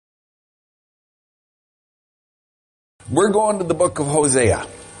We're going to the book of Hosea.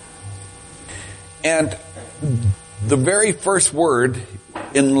 And the very first word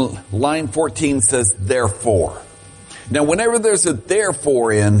in line 14 says, therefore. Now, whenever there's a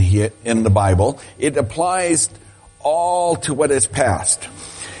therefore in the Bible, it applies all to what is past,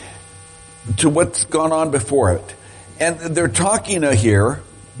 to what's gone on before it. And they're talking here,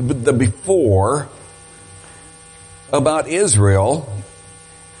 the before, about Israel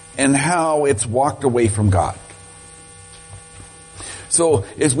and how it's walked away from God. So,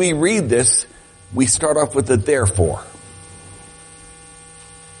 as we read this, we start off with the therefore.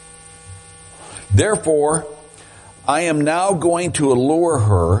 Therefore, I am now going to allure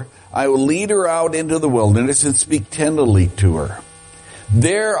her. I will lead her out into the wilderness and speak tenderly to her.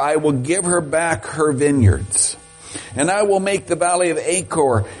 There I will give her back her vineyards, and I will make the valley of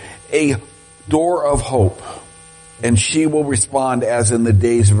Achor a door of hope, and she will respond as in the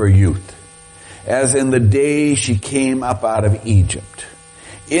days of her youth, as in the day she came up out of Egypt.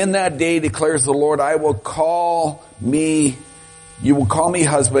 In that day, declares the Lord, you will call me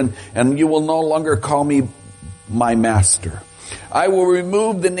husband, and you will no longer call me my master. I will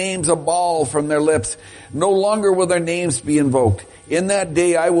remove the names of Baal from their lips. No longer will their names be invoked. In that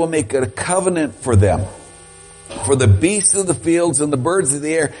day, I will make a covenant for them, for the beasts of the fields and the birds of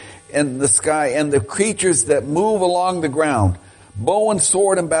the air and the sky and the creatures that move along the ground, bow and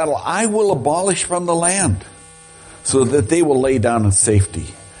sword and battle. I will abolish from the land so that they will lay down in safety.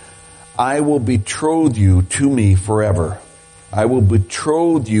 I will betroth you to me forever. I will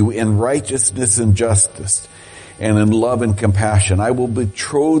betroth you in righteousness and justice, and in love and compassion. I will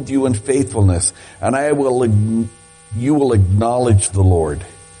betroth you in faithfulness, and you will acknowledge the Lord.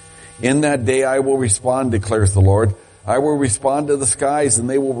 In that day I will respond, declares the Lord. I will respond to the skies, and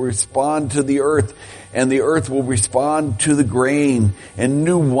they will respond to the earth, and the earth will respond to the grain, and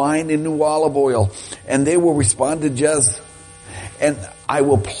new wine and new olive oil, and they will respond to Jez. And I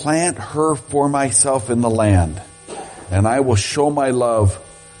will plant her for myself in the land, and I will show my love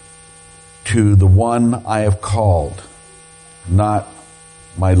to the one I have called, not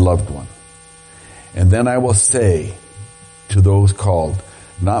my loved one. And then I will say to those called,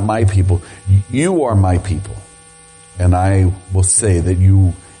 not my people, you are my people. And I will say that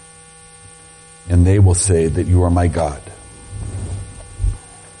and they will say that you are my God.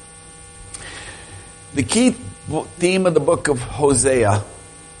 The key theme of the book of Hosea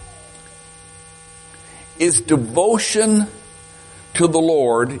is devotion to the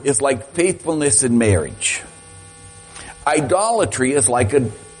Lord is like faithfulness in marriage. Idolatry is like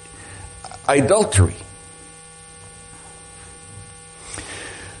adultery.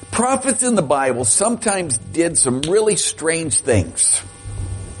 Prophets in the Bible sometimes did some really strange things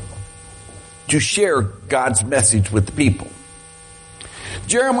to share God's message with the people.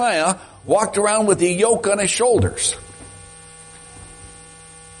 Jeremiah walked around with a yoke on his shoulders.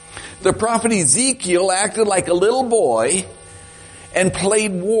 The prophet Ezekiel acted like a little boy and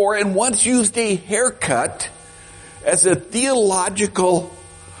played war, and once used a haircut as a theological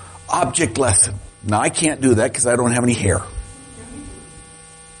object lesson. Now, I can't do that because I don't have any hair.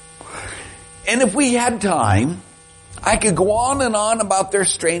 And if we had time, I could go on and on about their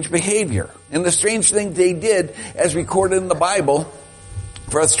strange behavior and the strange things they did as recorded in the Bible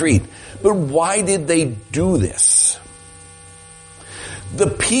for us to read. But why did they do this? The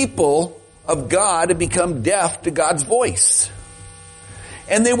people of God had become deaf to God's voice.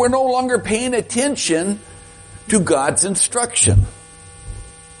 And they were no longer paying attention to God's instruction.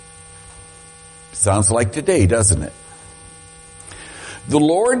 Sounds like today, doesn't it? The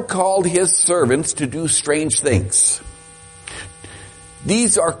Lord called His servants to do strange things.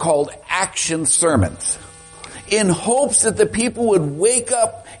 These are called action sermons, in hopes that the people would wake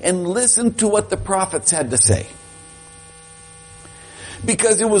up and listen to what the prophets had to say.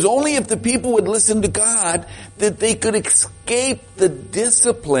 Because it was only if the people would listen to God that they could escape the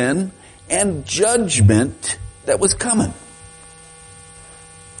discipline and judgment that was coming.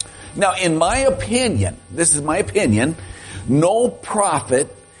 Now, in my opinion, this is my opinion, no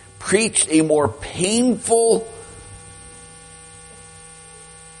prophet preached a more painful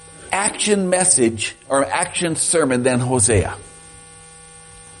action message or action sermon than Hosea.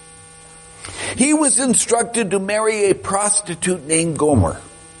 He was instructed to marry a prostitute named Gomer.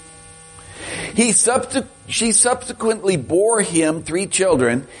 She subsequently bore him 3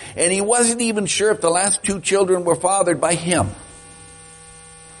 children, and he wasn't even sure if the last 2 children were fathered by him.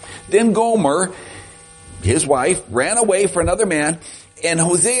 Then Gomer, his wife, ran away for another man, and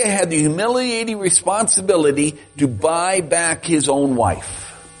Hosea had the humiliating responsibility to buy back his own wife.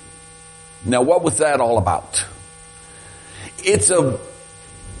 Now, what was that all about? It's a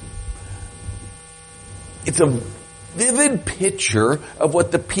vivid picture of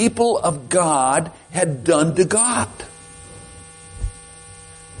what the people of God had done to God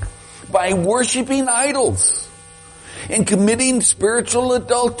by worshiping idols and committing spiritual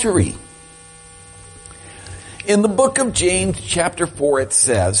adultery. In the book of James, chapter 4, it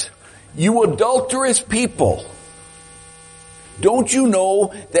says, "You adulterous people, don't you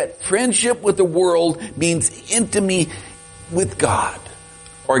know that friendship with the world means intimacy with God?"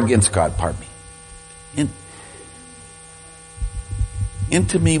 Or against God, pardon me.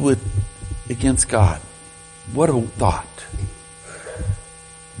 Intimacy against God. What a thought.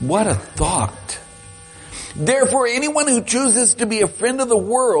 What a thought. Therefore, anyone who chooses to be a friend of the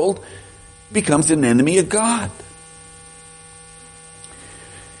world becomes an enemy of God.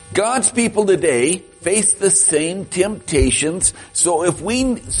 God's people today face the same temptations, so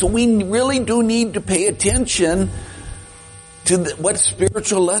we really do need to pay attention to what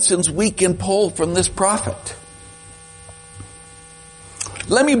spiritual lessons we can pull from this prophet.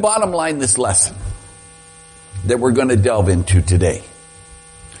 Let me bottom line this lesson that we're going to delve into today.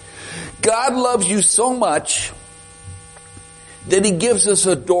 God loves you so much that He gives us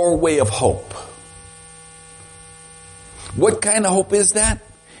a doorway of hope. What kind of hope is that?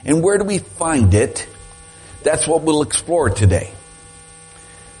 And where do we find it? That's what we'll explore today.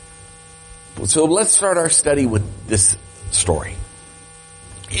 So let's start our study with this story.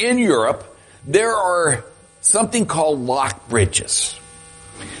 In Europe, there are something called lock bridges.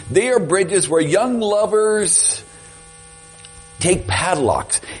 They are bridges where young lovers take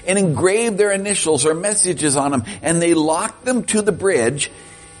padlocks and engrave their initials or messages on them, and they lock them to the bridge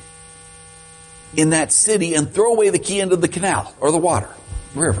in that city and throw away the key into the canal or the water,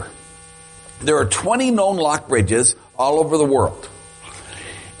 river. There are 20 known lock bridges all over the world.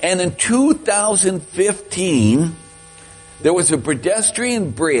 And in 2015, there was a pedestrian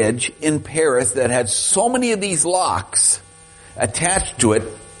bridge in Paris that had so many of these locks attached to it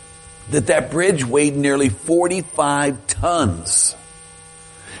that bridge weighed nearly 45 tons.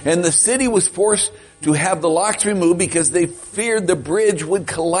 And the city was forced to have the locks removed because they feared the bridge would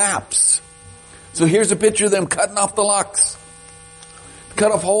collapse. So here's a picture of them cutting off the locks.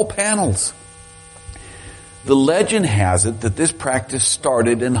 Cut off whole panels. The legend has it that this practice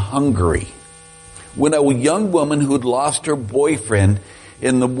started in Hungary when a young woman who'd lost her boyfriend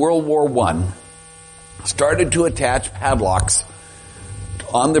in the World War I started to attach padlocks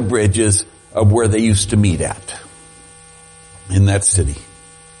on the bridges of where they used to meet at in that city.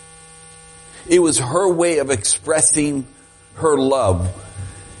 It was her way of expressing her love,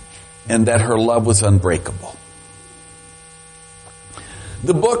 and that her love was unbreakable.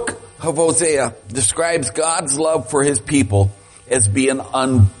 The book of Hosea describes God's love for His people as being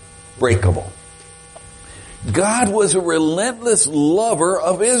unbreakable. God was a relentless lover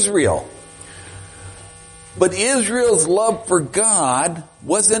of Israel. But Israel's love for God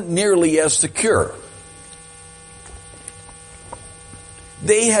wasn't nearly as secure.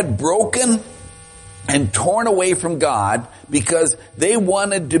 They had broken and torn away from God because they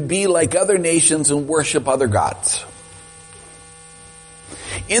wanted to be like other nations and worship other gods.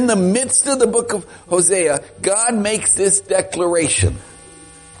 In the midst of the book of Hosea, God makes this declaration.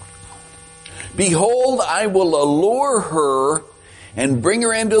 "Behold, I will allure her and bring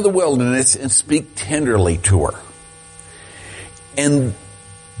her into the wilderness and speak tenderly to her. And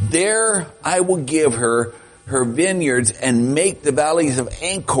there I will give her her vineyards and make the valleys of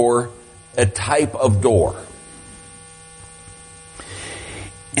Achor a type of door.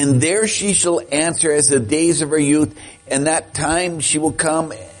 And there she shall answer as the days of her youth, and that time she will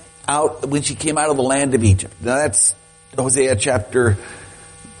come out when she came out of the land of Egypt." Now that's Hosea chapter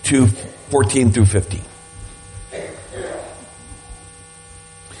 2, 14 through 15.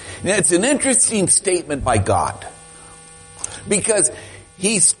 Now, it's an interesting statement by God, because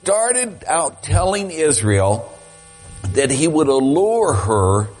He started out telling Israel that He would allure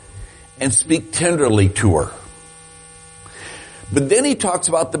her and speak tenderly to her. But then He talks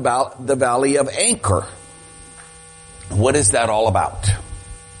about the valley of Achor. What is that all about?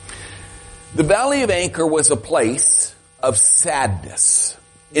 The valley of Achor was a place of sadness.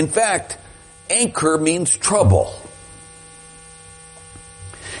 In fact, Achor means trouble.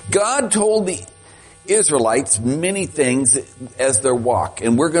 God told the Israelites many things as their walk,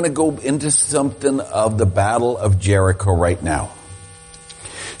 and we're going to go into something of the Battle of Jericho right now.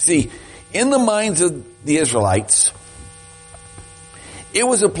 See, in the minds of the Israelites, it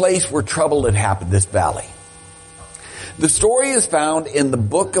was a place where trouble had happened, this valley. The story is found in the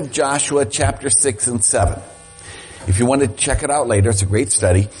book of Joshua, chapter 6 and 7. If you want to check it out later, it's a great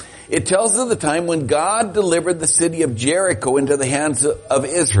study. It tells of the time when God delivered the city of Jericho into the hands of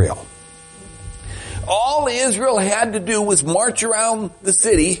Israel. All Israel had to do was march around the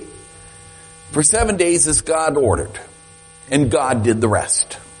city for 7 days as God ordered. And God did the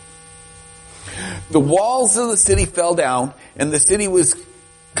rest. The walls of the city fell down, and the city was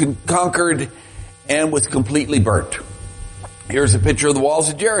conquered and was completely burnt. Here's a picture of the walls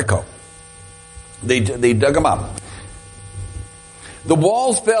of Jericho. They dug them up. The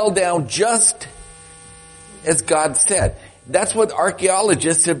walls fell down just as God said. That's what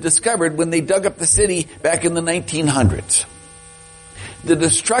archaeologists have discovered when they dug up the city back in the 1900s. The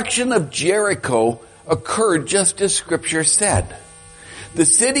destruction of Jericho occurred just as Scripture said. The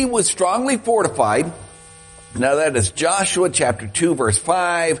city was strongly fortified. Now that is Joshua chapter 2 verse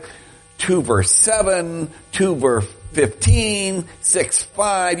 5, 2 verse 7, 2 verse 15, 6,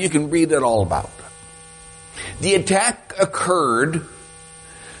 5. You can read it all about. The attack occurred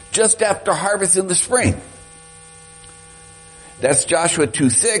just after harvest in the spring. That's Joshua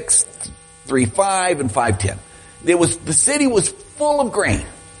 2:6, 3:5, and 5:10. The city was full of grain.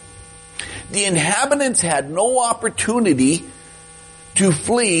 The inhabitants had no opportunity to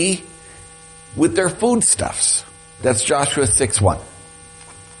flee with their foodstuffs. That's Joshua 6:1.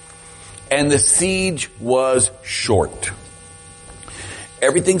 And the siege was short.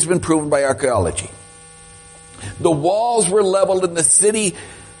 Everything's been proven by archaeology. The walls were leveled and the city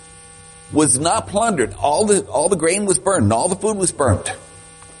was not plundered. All the grain was burned. All the food was burnt.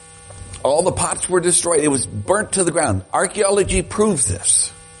 All the pots were destroyed. It was burnt to the ground. Archaeology proves this.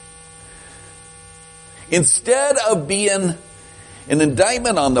 Instead of being an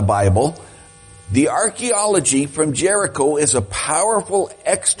indictment on the Bible, the archaeology from Jericho is a powerful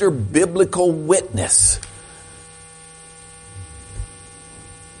extra-biblical witness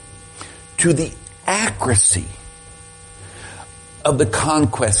to the accuracy of the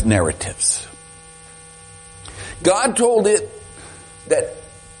conquest narratives. God told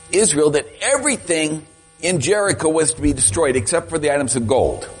Israel that everything in Jericho was to be destroyed except for the items of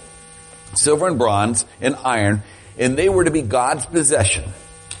gold, silver and bronze and iron, and they were to be God's possession.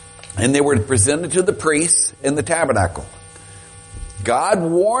 And they were presented to the priests in the tabernacle. God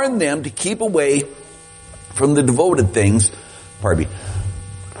warned them to keep away from the devoted things, pardon me,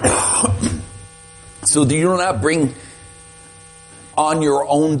 so that you do not bring on your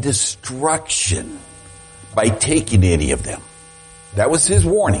own destruction by taking any of them. That was his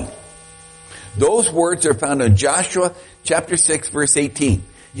warning. Those words are found in Joshua chapter 6 verse 18.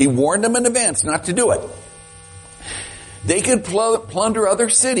 He warned them in advance not to do it. They could plunder other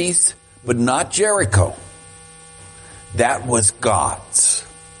cities, but not Jericho. That was God's.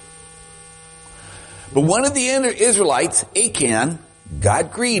 But one of the Israelites, Achan,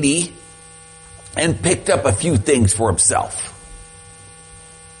 got greedy and picked up a few things for himself.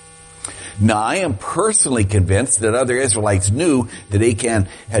 Now, I am personally convinced that other Israelites knew that Achan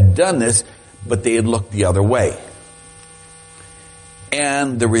had done this, but they had looked the other way.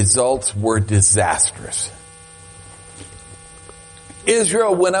 And the results were disastrous.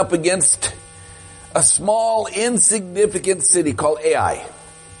 Israel went up against a small, insignificant city called Ai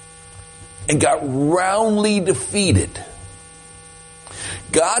and got roundly defeated.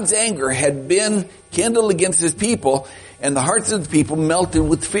 God's anger had been kindled against his people, and the hearts of the people melted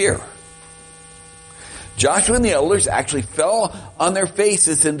with fear. Joshua and the elders actually fell on their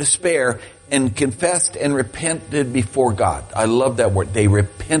faces in despair and confessed and repented before God. I love that word. They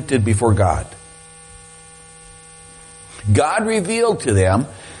repented before God. God revealed to them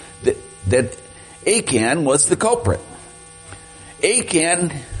that Achan was the culprit.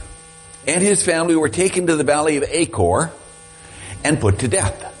 Achan and his family were taken to the valley of Achor and put to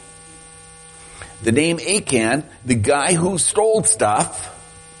death. The name Achan, the guy who stole stuff,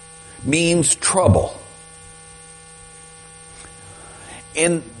 means trouble.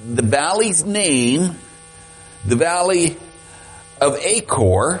 In the valley's name, the valley of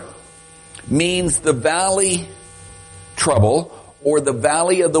Achor means the valley trouble, or the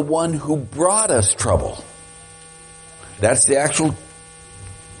valley of the one who brought us trouble. That's the actual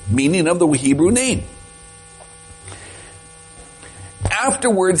meaning of the Hebrew name.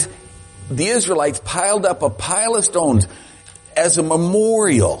 Afterwards, the Israelites piled up a pile of stones as a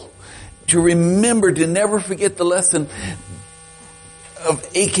memorial to remember, to never forget the lesson of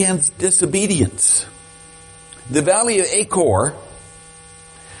Achan's disobedience. The valley of Achor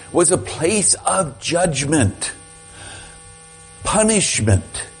was a place of judgment,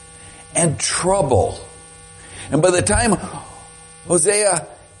 punishment, and trouble. And by the time Hosea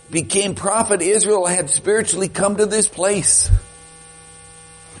became prophet, Israel had spiritually come to this place.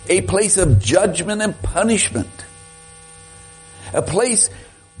 A place of judgment and punishment. A place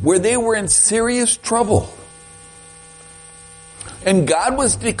where they were in serious trouble. And God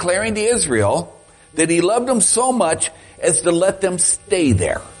was declaring to Israel that he loved them so much as to let them stay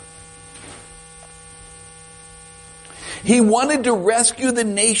there. He wanted to rescue the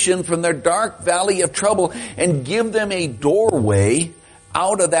nation from their dark valley of trouble and give them a doorway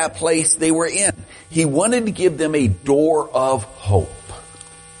out of that place they were in. He wanted to give them a door of hope.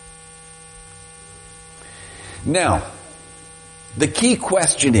 Now, the key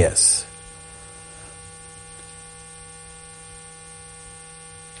question is,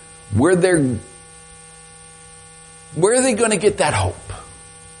 where are they going to get that hope?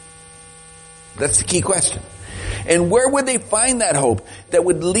 That's the key question. And where would they find that hope that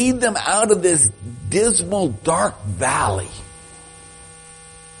would lead them out of this dismal, dark valley?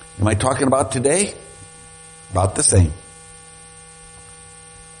 Am I talking about today? About the same.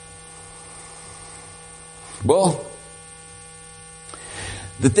 Well,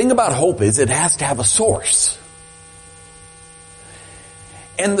 the thing about hope is it has to have a source.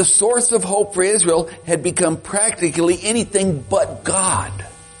 And the source of hope for Israel had become practically anything but God.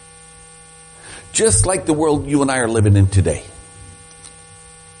 Just like the world you and I are living in today.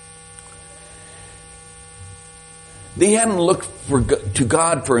 They hadn't looked to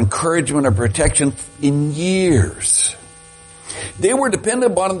God for encouragement or protection in years. They were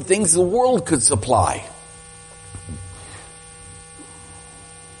dependent upon the things the world could supply.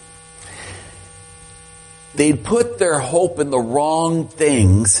 They'd put their hope in the wrong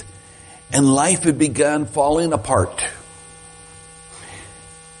things, and life had begun falling apart.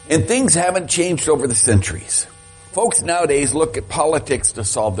 And things haven't changed over the centuries. Folks nowadays look at politics to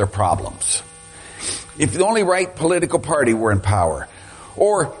solve their problems. If the only right political party were in power,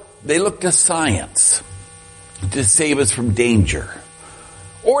 or they look to science to save us from danger,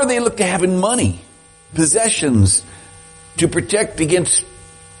 or they look to having money, possessions to protect against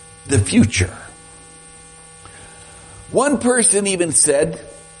the future. One person even said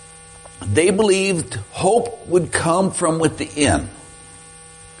they believed hope would come from within.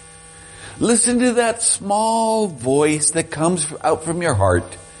 Listen to that small voice that comes out from your heart.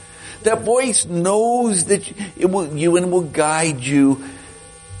 That voice knows that it will guide you.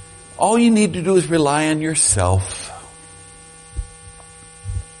 All you need to do is rely on yourself.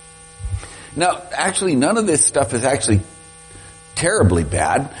 Now, actually, none of this stuff is actually terribly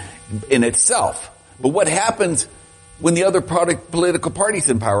bad in itself. But what happens when the other political party's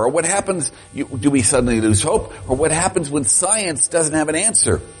in power? Or what happens, do we suddenly lose hope? Or what happens when science doesn't have an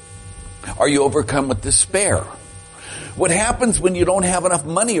answer? Are you overcome with despair? What happens when you don't have enough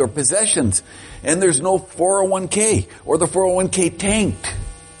money or possessions and there's no 401k or the 401k tanked?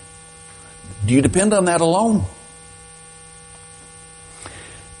 Do you depend on that alone?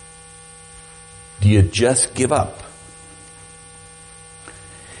 Do you just give up?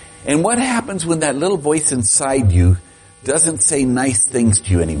 And what happens when that little voice inside you doesn't say nice things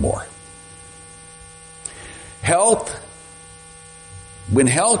to you anymore? When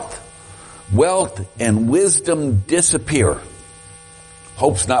health, wealth, and wisdom disappear,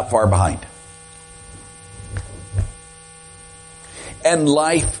 hope's not far behind. And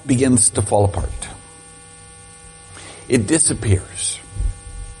life begins to fall apart. It disappears.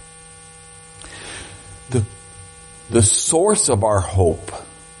 The source of our hope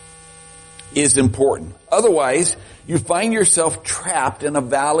is important. Otherwise, you find yourself trapped in a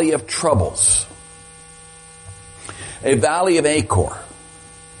valley of troubles. A valley of Achor.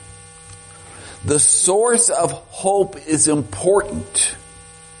 The source of hope is important.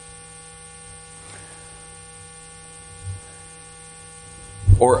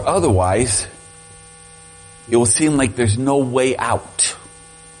 Or otherwise, it will seem like there's no way out.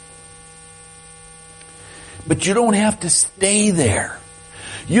 But you don't have to stay there.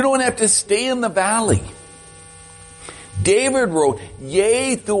 You don't have to stay in the valley. David wrote,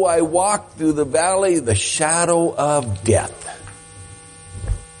 "Yea, though I walk through the valley, the shadow of death,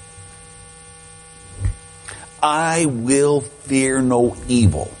 I will fear no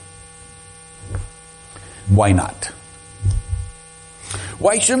evil." Why not?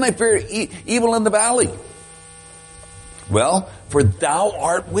 Why shouldn't I fear evil in the valley? Well, for thou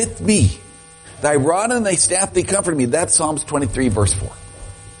art with me. Thy rod and thy staff, they comfort me. That's Psalms 23, verse 4.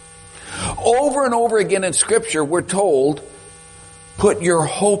 Over and over again in Scripture, we're told, put your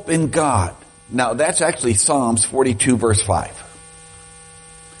hope in God. Now, that's actually Psalms 42, verse 5.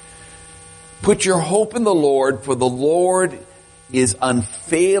 Put your hope in the Lord, for the Lord is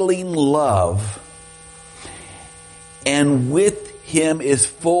unfailing love, and with Him is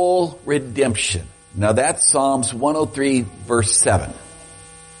full redemption. Now, that's Psalms 103, verse 7.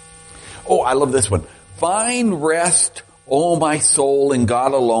 Oh, I love this one. Find rest, O my soul, in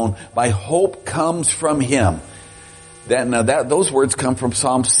God alone. My hope comes from Him. Those words come from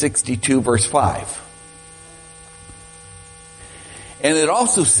Psalm 62 verse 5. And it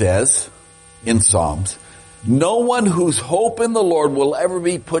also says in Psalms, no one whose hope in the Lord will ever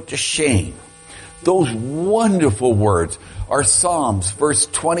be put to shame. Those wonderful words are Psalms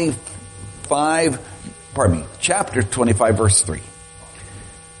chapter 25 verse 3.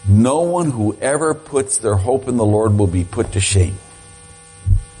 No one who ever puts their hope in the Lord will be put to shame.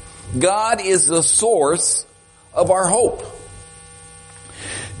 God is the source of our hope.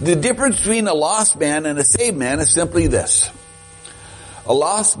 The difference between a lost man and a saved man is simply this. A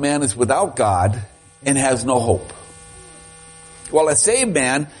lost man is without God and has no hope, while a saved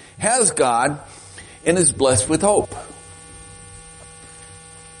man has God and is blessed with hope.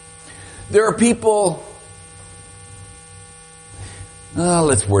 There are people,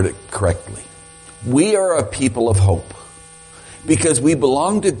 let's word it correctly. We are a people of hope because we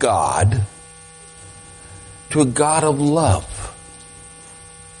belong to God, to a God of love.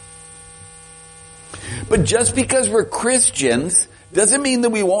 But just because we're Christians doesn't mean that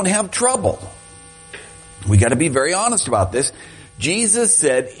we won't have trouble. We got to be very honest about this. Jesus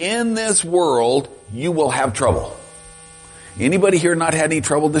said, in this world, you will have trouble. Anybody here not had any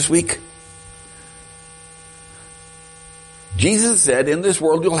trouble this week? Jesus said, in this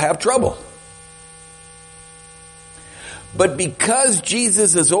world, you'll have trouble. But because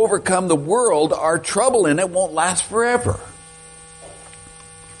Jesus has overcome the world, our trouble in it won't last forever.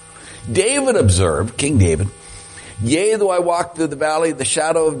 David observed, King David, yea, though I walk through the valley of the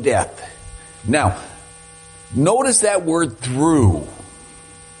shadow of death. Now, notice that word through.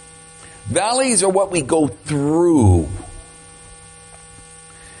 Valleys are what we go through.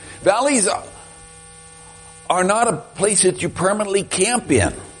 Valleys are not a place that you permanently camp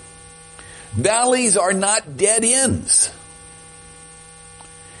in. Valleys are not dead ends.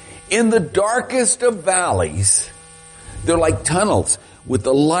 In the darkest of valleys, they're like tunnels with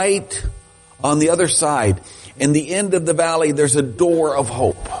the light on the other side. In the end of the valley, there's a door of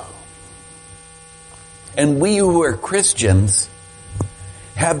hope. And we who are Christians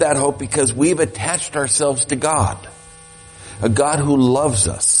have that hope because we've attached ourselves to God. A God who loves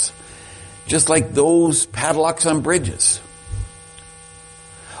us. Just like those padlocks on bridges.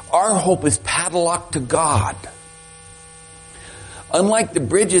 Our hope is padlocked to God. Unlike the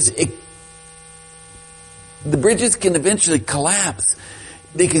bridges, the bridges can eventually collapse.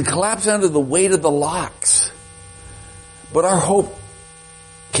 They can collapse under the weight of the locks. But our hope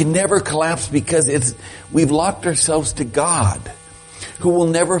can never collapse because we've locked ourselves to God, who will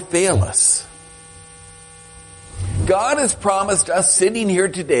never fail us. God has promised us sitting here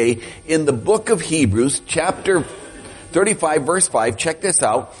today in the book of Hebrews, chapter 35, verse 5. Check this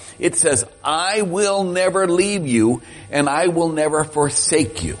out. It says, I will never leave you and I will never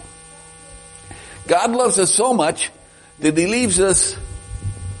forsake you. God loves us so much that He leaves us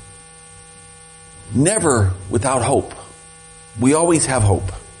never without hope. We always have hope.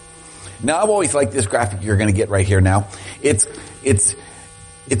 Now, I've always liked this graphic you're going to get right here now. It's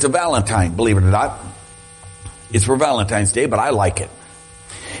a Valentine, believe it or not. It's for Valentine's Day, but I like it.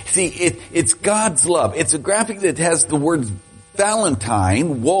 See, it's God's love. It's a graphic that has the word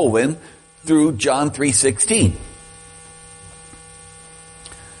Valentine woven through John 3:16.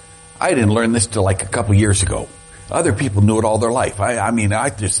 I didn't learn this till like a couple years ago. Other people knew it all their life. I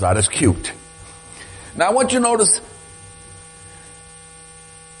just thought it's cute. Now I want you to notice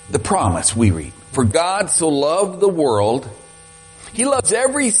the promise we read. For God so loved the world, He loves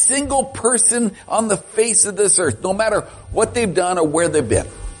every single person on the face of this earth, no matter what they've done or where they've been.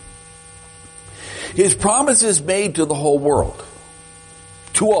 His promise is made to the whole world.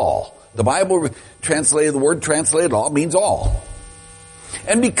 To all. The Bible translated, the word translated all means all.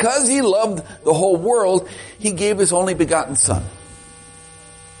 And because He loved the whole world, He gave His only begotten Son.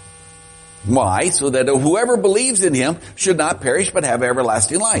 Why? So that whoever believes in Him should not perish but have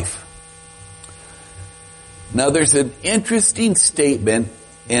everlasting life. Now there's an interesting statement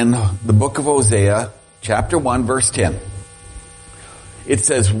in the book of Hosea, chapter 1, verse 10. It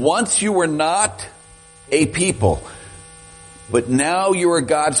says, once you were not a people, but now you are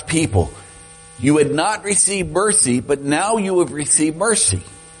God's people. You had not received mercy, but now you have received mercy.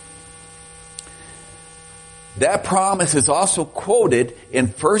 That promise is also quoted in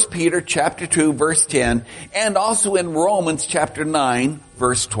 1 Peter chapter 2, verse 10, and also in Romans chapter 9,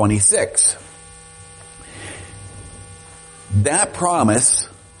 verse 26. That promise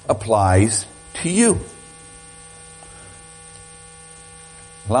applies to you.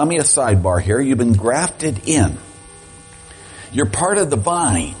 Allow me a sidebar here. You've been grafted in. You're part of the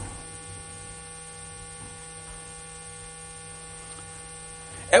vine.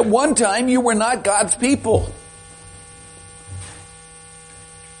 At one time, you were not God's people.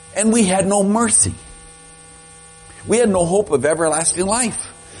 And we had no mercy. We had no hope of everlasting life.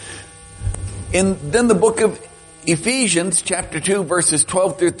 And then the book of Ephesians chapter 2 verses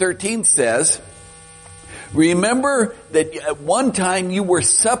 12 through 13 says, remember that at one time you were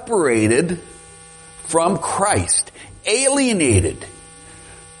separated from Christ, alienated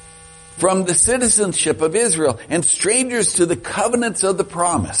from the citizenship of Israel, and strangers to the covenants of the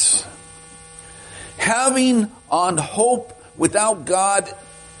promise, having on hope without God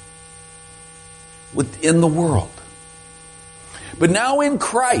within the world. But now in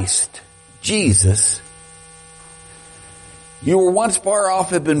Christ Jesus, you were once far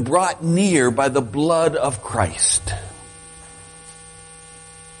off, have been brought near by the blood of Christ.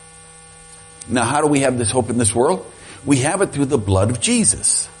 Now, how do we have this hope in this world? We have it through the blood of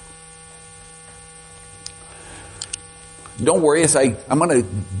Jesus. Don't worry, I'm going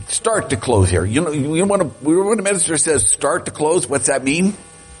to start to close here. When a minister says start to close, what's that mean?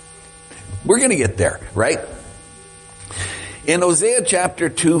 We're going to get there, right? In Hosea chapter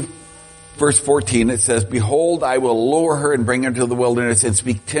 2, verse 14, it says, behold, I will lure her and bring her to the wilderness and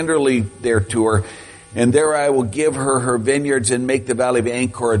speak tenderly there to her. And there I will give her her vineyards and make the valley of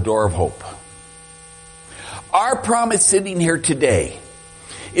Achor a door of hope. Our promise sitting here today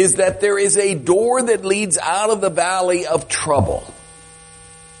is that there is a door that leads out of the valley of trouble,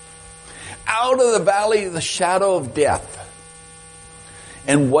 out of the valley of the shadow of death.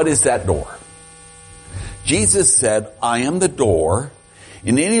 And what is that door? Jesus said, I am the door,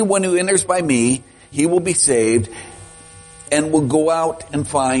 and anyone who enters by me, he will be saved and will go out and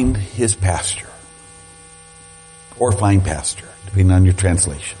find his pasture. Or find pasture, depending on your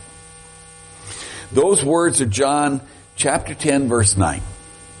translation. Those words are John chapter 10, verse 9.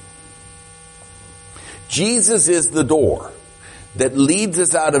 Jesus is the door that leads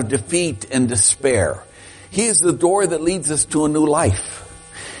us out of defeat and despair. He is the door that leads us to a new life.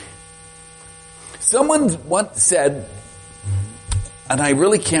 Someone once said, and I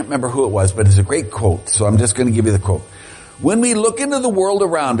really can't remember who it was, but it's a great quote, so I'm just going to give you the quote. When we look into the world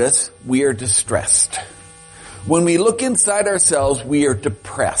around us, we are distressed. When we look inside ourselves, we are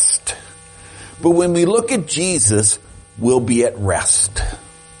depressed. But when we look at Jesus, we'll be at rest.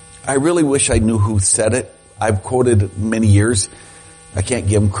 I really wish I knew who said it. I've quoted it many years. I can't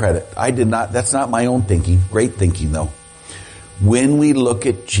give him credit. I did not. That's not my own thinking. Great thinking, though. When we look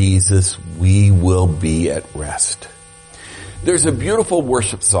at Jesus, we will be at rest. There's a beautiful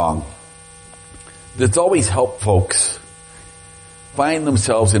worship song that's always helped folks find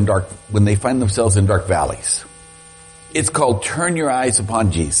themselves when they find themselves in dark valleys. It's called Turn Your Eyes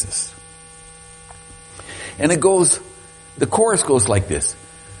Upon Jesus. And the chorus goes like this.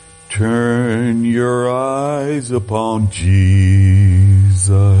 Turn your eyes upon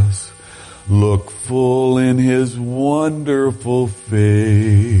Jesus. Look full in his wonderful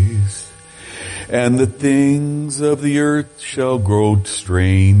face. And the things of the earth shall grow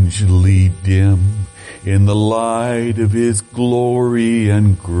strangely dim in the light of his glory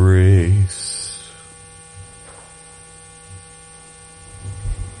and grace.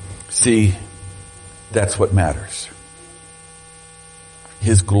 See, that's what matters.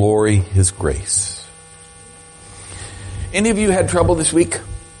 His glory, his grace. Any of you had trouble this week?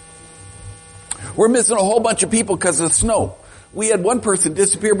 We're missing a whole bunch of people because of snow. We had one person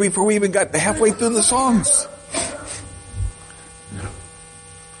disappear before we even got halfway through the songs.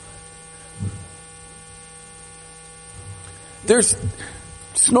 There's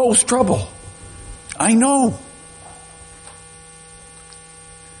snow's trouble. I know.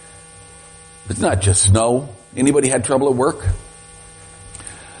 It's not just snow. Anybody had trouble at work?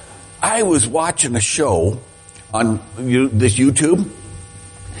 I was watching a show on this YouTube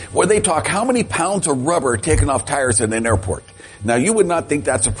where they talk how many pounds of rubber are taken off tires in an airport. Now, you would not think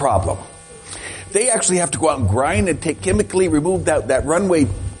that's a problem. They actually have to go out and grind and chemically remove that runway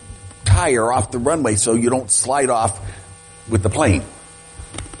tire off the runway so you don't slide off with the plane.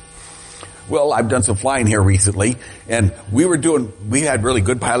 Well, I've done some flying here recently, and we had really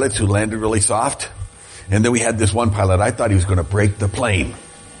good pilots who landed really soft, and then we had this one pilot, I thought he was going to break the plane.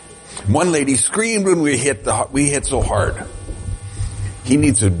 One lady screamed when we hit so hard. He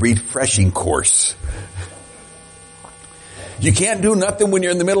needs a refreshing course. You can't do nothing when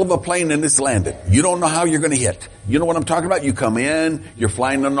you're in the middle of a plane and it's landed. You don't know how you're going to hit. You know what I'm talking about? You come in, you're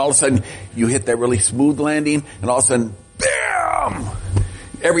flying, and all of a sudden you hit that really smooth landing, and all of a sudden, bam!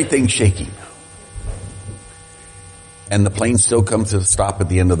 Everything's shaking. And the plane still comes to a stop at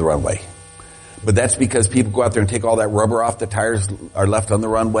the end of the runway. But that's because people go out there and take all that rubber off. The tires are left on the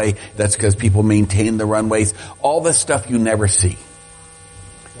runway. That's because people maintain the runways. All the stuff you never see.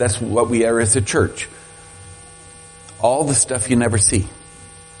 That's what we are as a church. All the stuff you never see.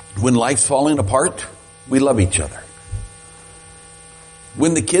 When life's falling apart, we love each other.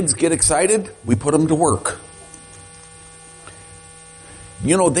 When the kids get excited, we put them to work.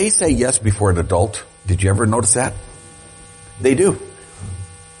 You know, they say yes before an adult. Did you ever notice that? They do.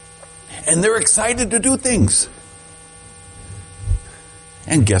 And they're excited to do things.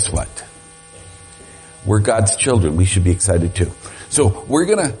 And guess what? We're God's children. We should be excited too. So we're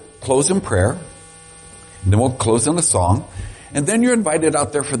going to close in prayer. And then we'll close in a song. And then you're invited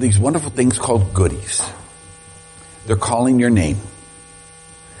out there for these wonderful things called goodies. They're calling your name.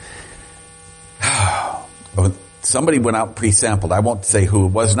 Somebody went out pre-sampled. I won't say who.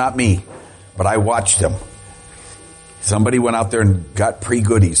 It was not me, but I watched them. Somebody went out there and got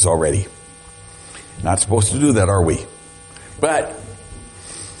pre-goodies already. Not supposed to do that, are we? But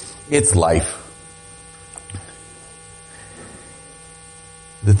it's life.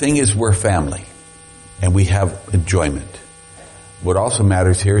 The thing is, we're family, and we have enjoyment. What also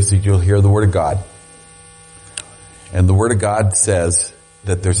matters here is that you'll hear the Word of God. And the Word of God says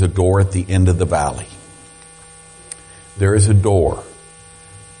that there's a door at the end of the valley. There is a door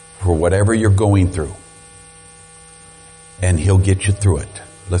for whatever you're going through. And He'll get you through it.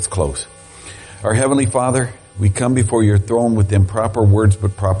 Let's close. Our Heavenly Father, we come before your throne with improper words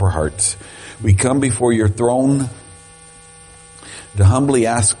but proper hearts. We come before your throne to humbly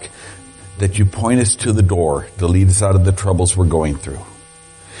ask that you point us to the door to lead us out of the troubles we're going through.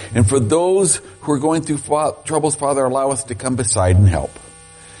 And for those who are going through troubles, Father, allow us to come beside and help.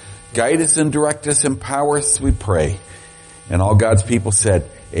 Guide us and direct us, empower us, we pray. And all God's people said,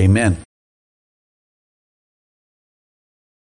 amen.